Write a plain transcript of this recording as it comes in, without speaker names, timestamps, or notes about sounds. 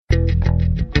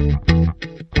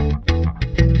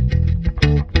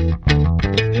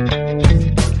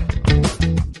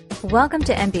Welcome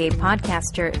to MBA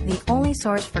Podcaster, the only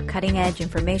source for cutting-edge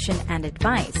information and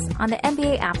advice on the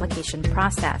MBA application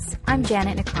process. I'm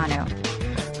Janet Nakano.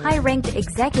 High-ranked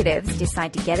executives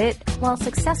decide to get it, while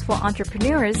successful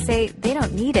entrepreneurs say they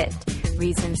don't need it.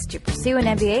 Reasons to pursue an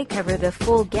MBA cover the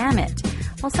full gamut.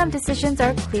 While some decisions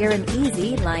are clear and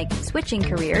easy, like switching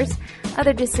careers,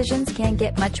 other decisions can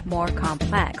get much more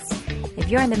complex. If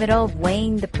you're in the middle of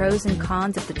weighing the pros and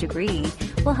cons of the degree,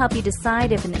 we'll help you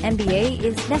decide if an MBA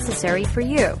is necessary for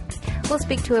you. We'll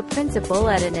speak to a principal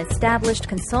at an established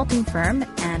consulting firm,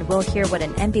 and we'll hear what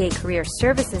an MBA Career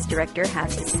Services Director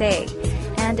has to say.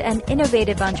 And an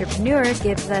innovative entrepreneur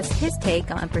gives us his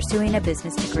take on pursuing a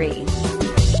business degree.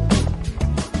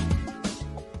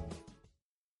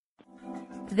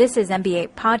 This is MBA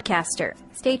Podcaster.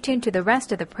 Stay tuned to the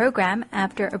rest of the program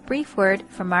after a brief word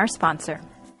from our sponsor.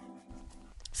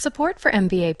 Support for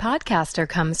MBA Podcaster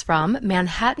comes from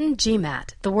Manhattan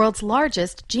GMAT, the world's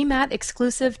largest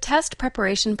GMAT-exclusive test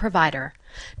preparation provider.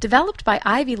 Developed by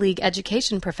Ivy League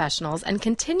education professionals and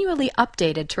continually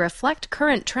updated to reflect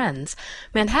current trends,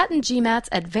 Manhattan GMAT's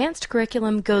advanced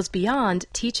curriculum goes beyond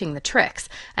teaching the tricks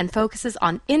and focuses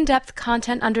on in-depth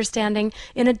content understanding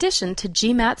in addition to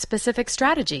GMAT-specific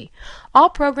strategy. All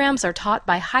programs are taught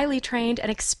by highly trained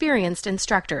and experienced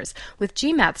instructors with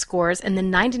GMAT scores in the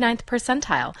 99th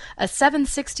percentile, a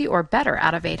 760 or better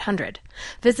out of 800.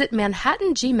 Visit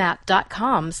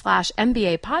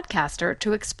manhattangmat.com/MBA Podcaster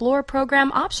to explore program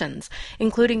options,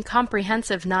 including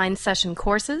comprehensive 9-session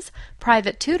courses,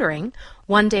 private tutoring,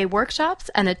 one-day workshops,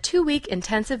 and a 2-week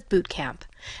intensive boot camp.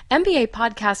 MBA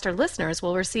Podcaster listeners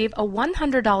will receive a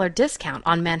 $100 discount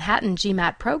on Manhattan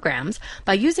GMAT programs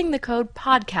by using the code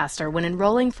PODCASTER when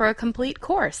enrolling for a complete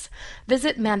course.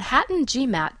 Visit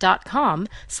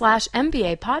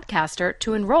manhattangmat.com/MBA Podcaster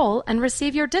to enroll and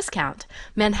receive your discount.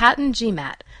 Manhattan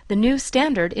GMAT, the new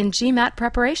standard in GMAT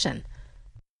preparation.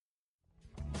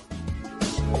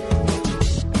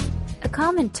 A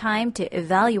common time to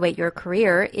evaluate your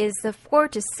career is the 4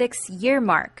 to 6 year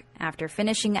mark after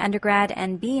finishing undergrad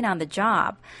and being on the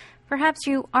job. Perhaps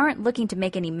you aren't looking to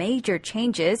make any major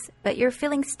changes, but you're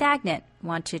feeling stagnant,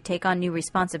 want to take on new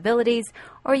responsibilities,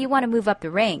 or you want to move up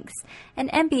the ranks. An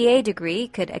MBA degree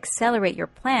could accelerate your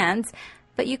plans,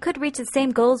 but you could reach the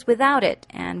same goals without it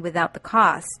and without the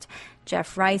cost.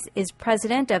 Jeff Rice is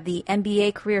president of the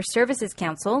MBA Career Services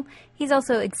Council. He's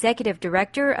also executive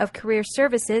director of career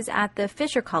services at the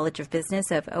Fisher College of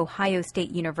Business of Ohio State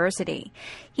University.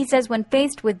 He says when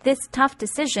faced with this tough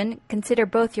decision, consider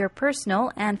both your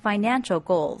personal and financial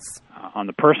goals. On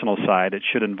the personal side, it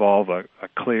should involve a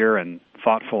clear and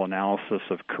thoughtful analysis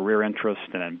of career interests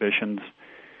and ambitions,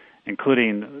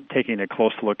 including taking a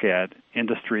close look at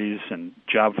industries and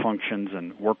job functions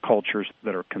and work cultures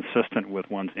that are consistent with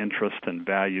one's interests and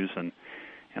values, and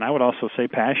I would also say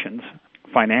passions.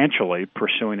 Financially,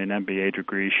 pursuing an MBA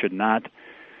degree should not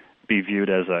be viewed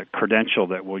as a credential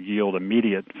that will yield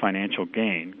immediate financial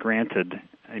gain. Granted,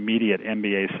 immediate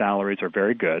MBA salaries are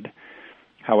very good.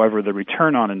 However, the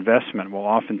return on investment will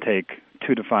often take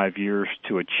 2 to 5 years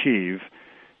to achieve,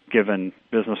 given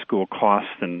business school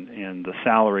costs and the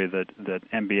salary that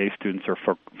MBA students are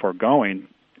foregoing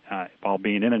while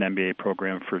being in an MBA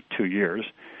program for 2 years.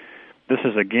 This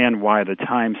is, again, why the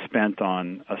time spent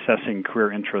on assessing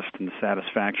career interest and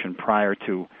satisfaction prior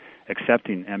to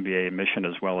accepting MBA admission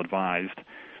is well advised.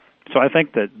 So I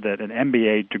think that an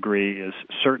MBA degree is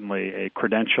certainly a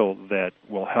credential that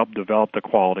will help develop the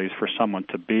qualities for someone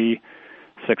to be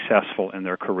successful in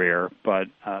their career, but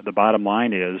the bottom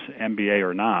line is, MBA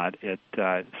or not, it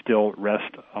still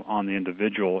rests on the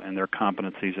individual and their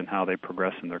competencies and how they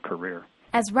progress in their career.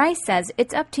 As Rice says,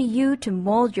 it's up to you to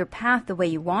mold your path the way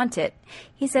you want it.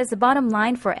 He says the bottom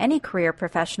line for any career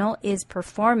professional is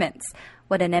performance.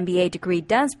 What an MBA degree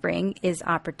does bring is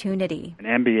opportunity. An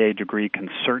MBA degree can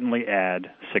certainly add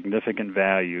significant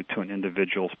value to an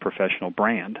individual's professional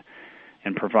brand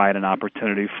and provide an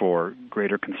opportunity for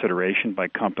greater consideration by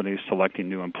companies selecting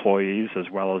new employees as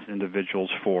well as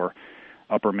individuals for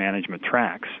upper management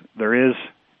tracks. There is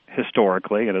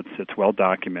historically, and it's well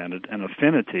documented, an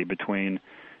affinity between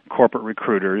corporate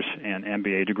recruiters and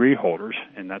MBA degree holders,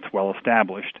 and that's well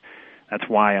established. That's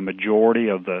why a majority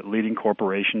of the leading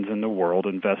corporations in the world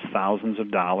invest thousands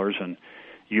of dollars in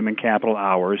human capital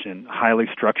hours in highly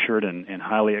structured and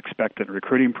highly expectant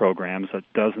recruiting programs at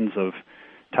dozens of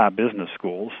top business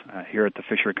schools. Here at the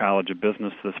Fisher College of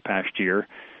Business this past year,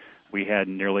 we had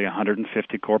nearly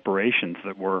 150 corporations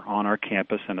that were on our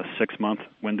campus in a 6-month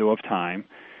window of time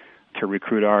to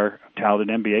recruit our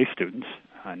talented MBA students.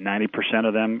 90%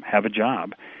 of them have a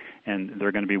job, and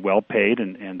they're going to be well paid,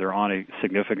 and they're on a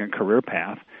significant career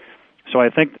path. So I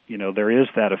think, there is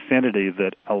that affinity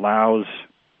that allows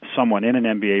someone in an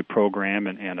MBA program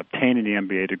and obtaining the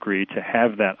MBA degree to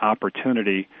have that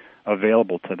opportunity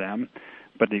available to them.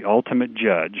 But the ultimate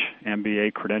judge,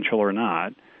 MBA credential or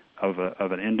not, of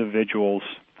an individual's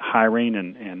hiring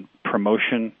and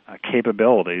promotion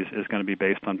capabilities is going to be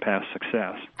based on past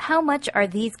success. How much are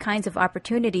these kinds of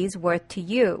opportunities worth to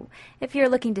you? If you're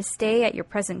looking to stay at your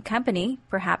present company,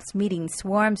 perhaps meeting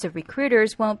swarms of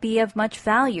recruiters won't be of much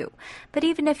value. But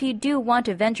even if you do want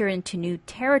to venture into new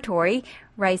territory,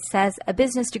 Rice says a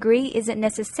business degree isn't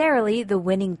necessarily the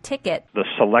winning ticket. The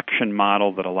selection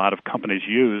model that a lot of companies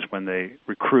use when they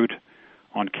recruit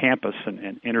on campus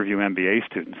and interview MBA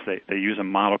students, they use a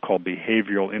model called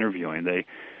behavioral interviewing.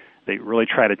 They really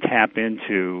try to tap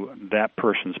into that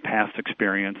person's past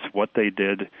experience, what they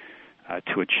did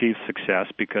to achieve success,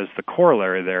 because the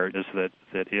corollary there is that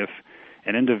if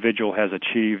an individual has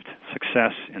achieved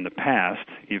success in the past,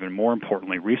 even more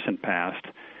importantly, recent past,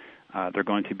 they're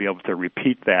going to be able to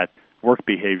repeat that work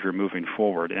behavior moving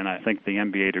forward. And I think the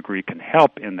MBA degree can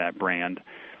help in that brand,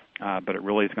 but it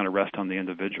really is going to rest on the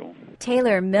individual.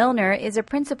 Taylor Milner is a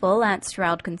principal at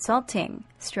Stroud Consulting.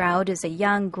 Stroud is a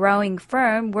young, growing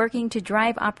firm working to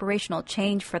drive operational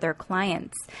change for their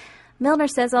clients. Milner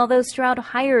says although Stroud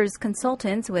hires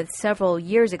consultants with several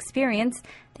years' experience,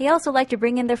 they also like to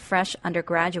bring in their fresh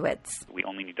undergraduates. We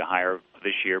only need to hire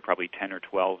this year probably 10 or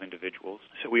 12 individuals.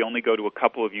 So we only go to a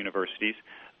couple of universities.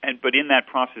 But in that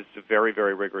process, it's a very,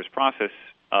 very rigorous process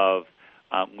of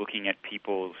looking at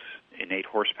people's innate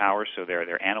horsepower, so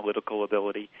their analytical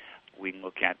ability. We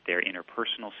look at their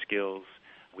interpersonal skills.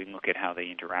 We look at how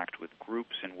they interact with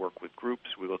groups and work with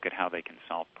groups. We look at how they can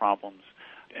solve problems.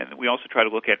 And we also try to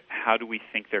look at how do we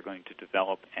think they're going to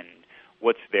develop and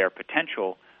what's their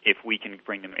potential if we can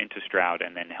bring them into Stroud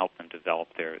and then help them develop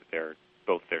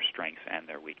both their strengths and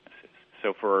their weaknesses.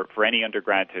 So for any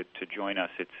undergrad to join us,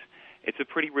 it's a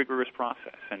pretty rigorous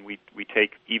process, and we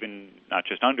take even not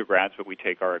just undergrads, but we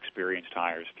take our experienced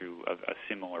hires through a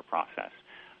similar process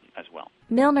as well.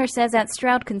 Milner says at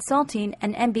Stroud Consulting,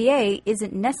 an MBA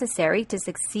isn't necessary to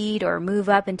succeed or move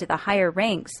up into the higher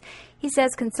ranks. He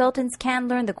says consultants can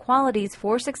learn the qualities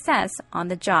for success on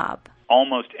the job.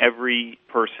 Almost every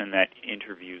person that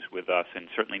interviews with us, and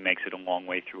certainly makes it a long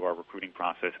way through our recruiting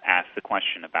process, asks the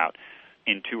question about,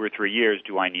 in 2 or 3 years,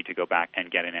 do I need to go back and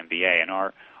get an MBA? And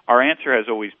our answer has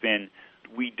always been,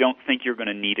 we don't think you're going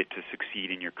to need it to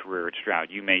succeed in your career at Stroud.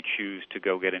 You may choose to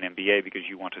go get an MBA because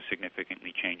you want to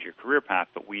significantly change your career path,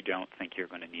 but we don't think you're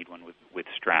going to need one with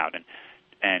Stroud.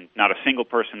 And not a single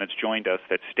person that's joined us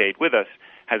that stayed with us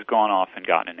has gone off and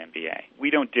gotten an MBA. We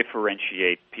don't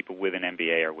differentiate people with an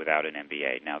MBA or without an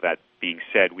MBA. Now, that being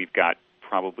said, we've got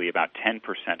probably about 10%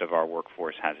 of our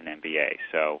workforce has an MBA,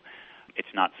 so it's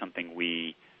not something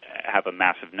we have a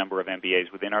massive number of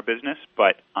MBAs within our business,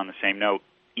 but on the same note,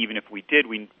 even if we did,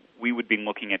 we would be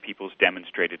looking at people's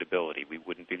demonstrated ability. We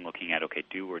wouldn't be looking at, okay,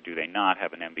 do or do they not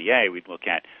have an MBA? We'd look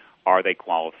at, are they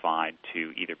qualified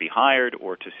to either be hired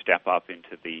or to step up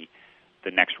into the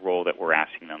next role that we're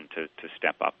asking them to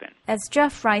step up in. As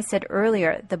Jeff Rice said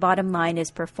earlier, the bottom line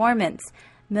is performance.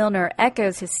 Milner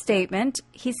echoes his statement.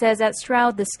 He says at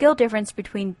Stroud, the skill difference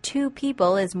between two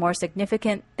people is more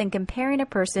significant than comparing a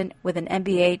person with an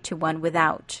MBA to one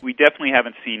without. We definitely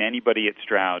haven't seen anybody at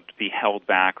Stroud be held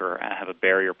back or have a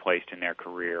barrier placed in their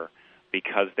career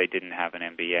because they didn't have an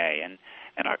MBA. And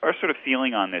our sort of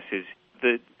feeling on this is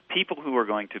the people who are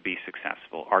going to be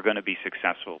successful are going to be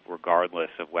successful regardless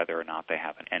of whether or not they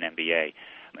have an MBA.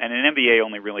 And an MBA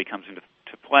only really comes into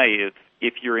play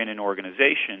if you're in an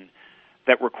organization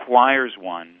that requires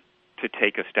one to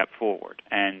take a step forward.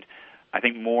 And I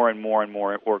think more and more and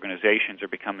more organizations are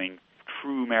becoming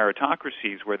true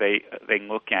meritocracies where they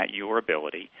look at your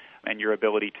ability and your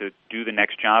ability to do the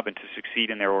next job and to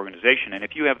succeed in their organization. And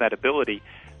if you have that ability,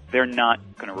 they're not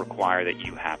going to require that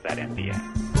you have that MBA.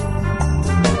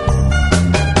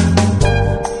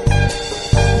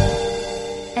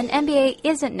 An MBA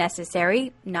isn't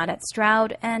necessary, not at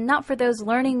Stroud, and not for those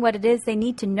learning what it is they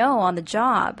need to know on the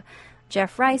job.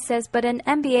 Jeff Rice says, but an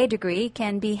MBA degree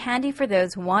can be handy for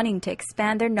those wanting to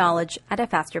expand their knowledge at a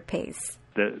faster pace.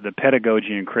 The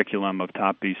pedagogy and curriculum of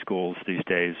top B schools these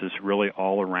days is really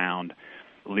all around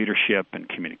leadership and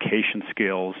communication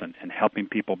skills and helping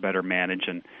people better manage.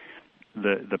 And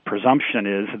the presumption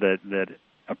is that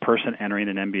a person entering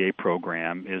an MBA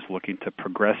program is looking to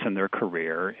progress in their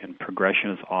career, and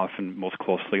progression is often most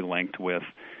closely linked with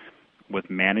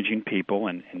managing people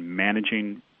and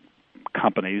managing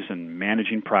companies and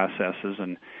managing processes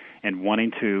and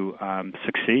wanting to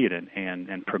succeed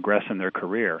and progress in their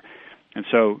career. And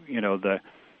so,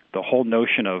 the whole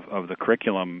notion of the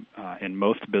curriculum in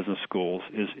most business schools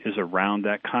is around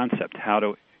that concept, how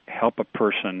to help a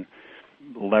person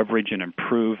leverage and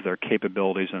improve their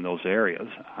capabilities in those areas.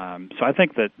 So I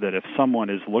think that if someone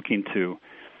is looking to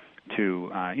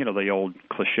the old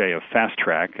cliche of fast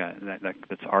track,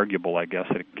 that's arguable, I guess,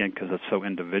 again, because it's so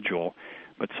individual,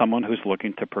 but someone who's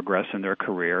looking to progress in their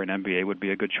career, an MBA would be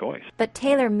a good choice. But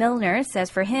Taylor Milner says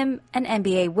for him, an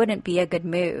MBA wouldn't be a good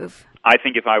move. I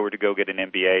think if I were to go get an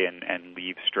MBA and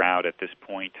leave Stroud at this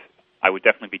point, I would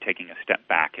definitely be taking a step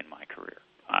back in my career.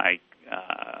 I'm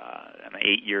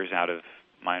 8 years out of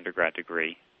my undergrad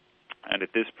degree, and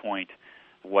at this point,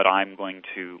 what I'm going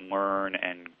to learn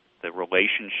and the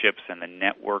relationships and the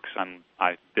networks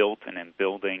I've built and am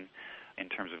building in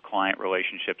terms of client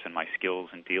relationships and my skills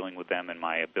in dealing with them and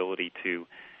my ability to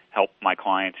help my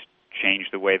clients change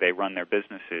the way they run their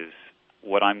businesses,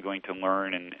 what I'm going to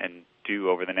learn and do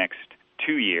over the next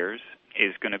 2 years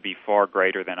is going to be far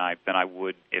greater than I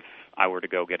would if I were to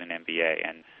go get an MBA.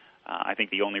 And I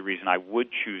think the only reason I would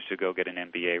choose to go get an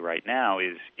MBA right now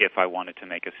is if I wanted to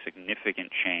make a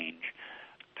significant change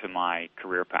to my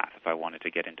career path, if I wanted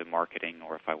to get into marketing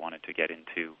or if I wanted to get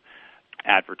into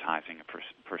advertising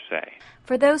per se.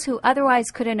 For those who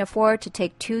otherwise couldn't afford to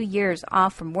take 2 years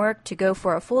off from work to go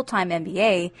for a full-time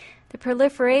MBA, the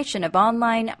proliferation of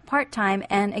online, part-time,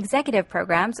 and executive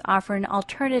programs offer an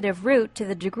alternative route to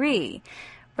the degree.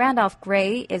 Randolph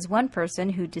Gray is one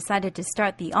person who decided to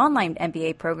start the online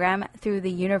MBA program through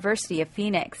the University of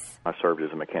Phoenix. I served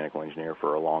as a mechanical engineer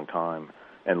for a long time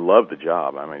and loved the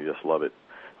job. I mean, just love it.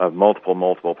 I have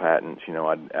multiple patents.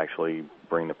 I'd actually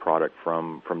bring the product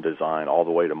from design all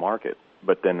the way to market.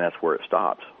 But then that's where it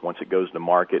stops. Once it goes to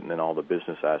market and then all the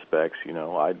business aspects,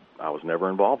 I was never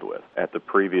involved with. At the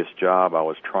previous job, I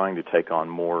was trying to take on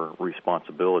more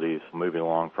responsibilities, moving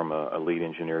along from a lead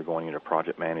engineer going into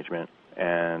project management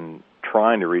and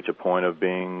trying to reach a point of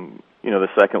being, the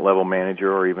second level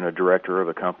manager or even a director of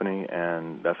a company.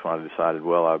 And that's when I decided,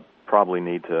 well, I probably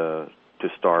need to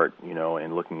start,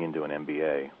 in looking into an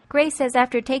MBA. Gray says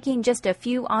after taking just a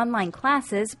few online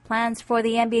classes, plans for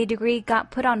the MBA degree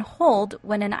got put on hold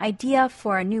when an idea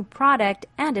for a new product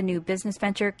and a new business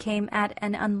venture came at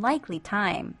an unlikely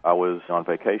time. I was on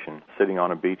vacation, sitting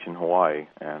on a beach in Hawaii,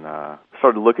 and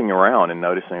started looking around and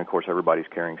noticing, of course, everybody's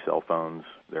carrying cell phones,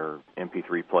 their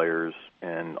MP3 players,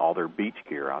 and all their beach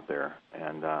gear out there.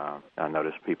 And I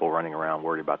noticed people running around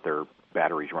worried about their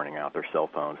batteries running out, their cell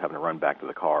phones, having to run back to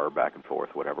the car, back and forth,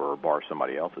 whatever, or borrow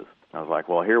somebody else's. I was like,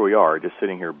 well, here we are, just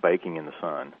sitting here baking in the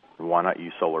sun. Why not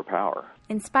use solar power?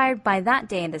 Inspired by that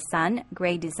day in the sun,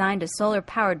 Gray designed a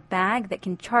solar-powered bag that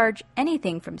can charge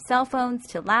anything from cell phones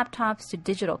to laptops to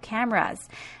digital cameras.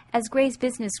 As Gray's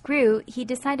business grew, he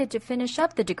decided to finish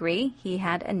up the degree he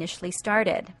had initially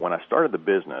started. When I started the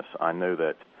business, I knew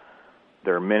that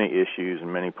there are many issues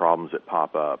and many problems that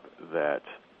pop up that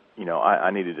I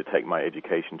needed to take my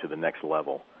education to the next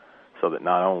level so that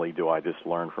not only do I just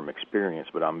learn from experience,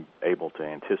 but I'm able to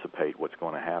anticipate what's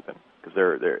going to happen. Because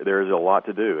there is a lot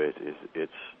to do.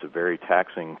 It's a very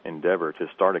taxing endeavor to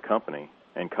start a company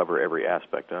and cover every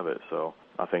aspect of it. So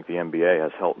I think the MBA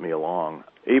has helped me along.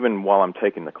 Even while I'm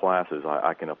taking the classes,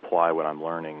 I can apply what I'm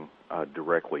learning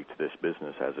directly to this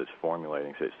business as it's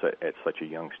formulating. So it's at such a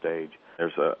young stage.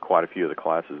 There's quite a few of the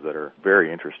classes that are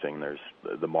very interesting. There's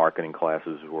the marketing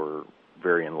classes were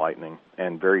very enlightening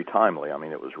and very timely. I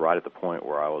mean, it was right at the point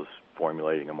where I was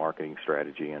formulating a marketing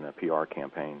strategy and a PR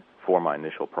campaign for my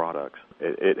initial products.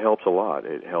 It helps a lot.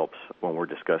 It helps when we're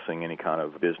discussing any kind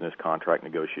of business contract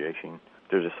negotiation.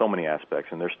 There's just so many aspects,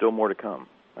 and there's still more to come.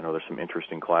 I know there's some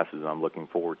interesting classes I'm looking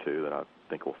forward to that I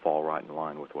think will fall right in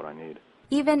line with what I need.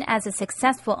 Even as a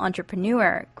successful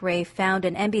entrepreneur, Gray found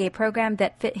an MBA program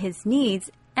that fit his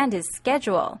needs and his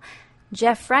schedule.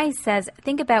 Jeff Rice says,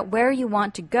 think about where you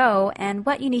want to go and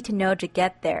what you need to know to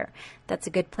get there. That's a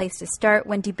good place to start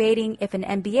when debating if an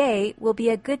MBA will be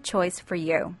a good choice for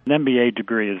you. An MBA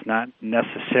degree is not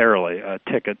necessarily a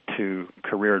ticket to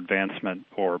career advancement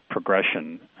or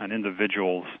progression. An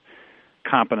individual's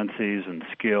competencies and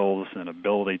skills and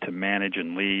ability to manage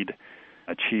and lead,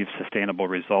 achieve sustainable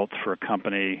results for a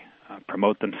company,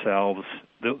 promote themselves,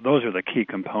 those are the key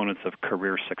components of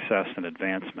career success and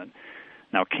advancement.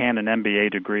 Now, can an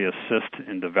MBA degree assist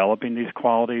in developing these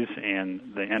qualities and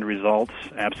the end results?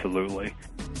 Absolutely.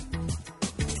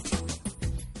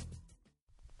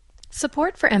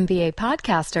 Support for MBA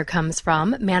Podcaster comes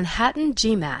from Manhattan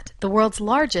GMAT, the world's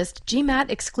largest GMAT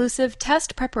exclusive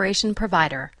test preparation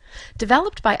provider.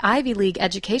 Developed by Ivy League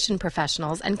education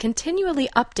professionals and continually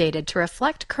updated to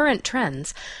reflect current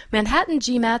trends, Manhattan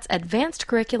GMAT's advanced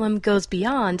curriculum goes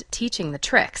beyond teaching the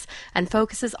tricks and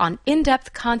focuses on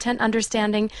in-depth content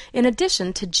understanding in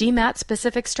addition to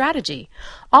GMAT-specific strategy.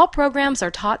 All programs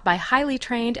are taught by highly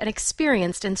trained and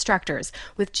experienced instructors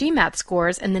with GMAT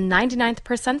scores in the 99th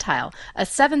percentile, a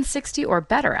 760 or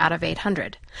better out of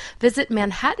 800. Visit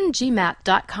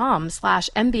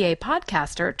manhattangmat.com/MBA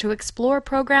podcaster to explore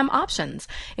program options,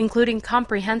 including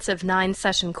comprehensive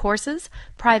 9-session courses,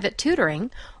 private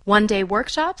tutoring, one-day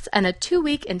workshops, and a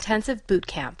 2-week intensive boot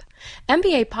camp.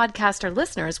 MBA Podcaster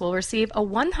listeners will receive a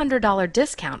 $100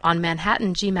 discount on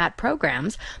Manhattan GMAT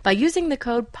programs by using the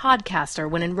code PODCASTER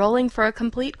when enrolling for a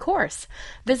complete course.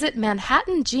 Visit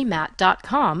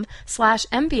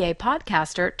manhattangmat.com/MBA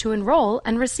Podcaster to enroll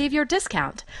and receive your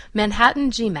discount. Manhattan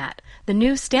GMAT, the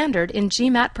new standard in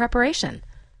GMAT preparation.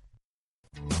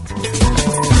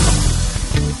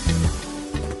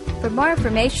 For more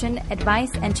information,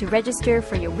 advice, and to register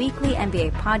for your weekly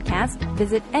MBA podcast,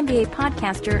 visit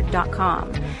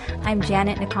mbapodcaster.com. I'm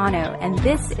Janet Nakano, and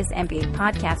this is MBA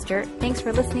Podcaster. Thanks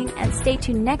for listening, and stay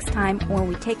tuned next time when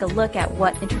we take a look at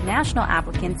what international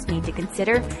applicants need to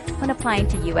consider when applying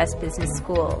to U.S. business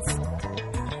schools.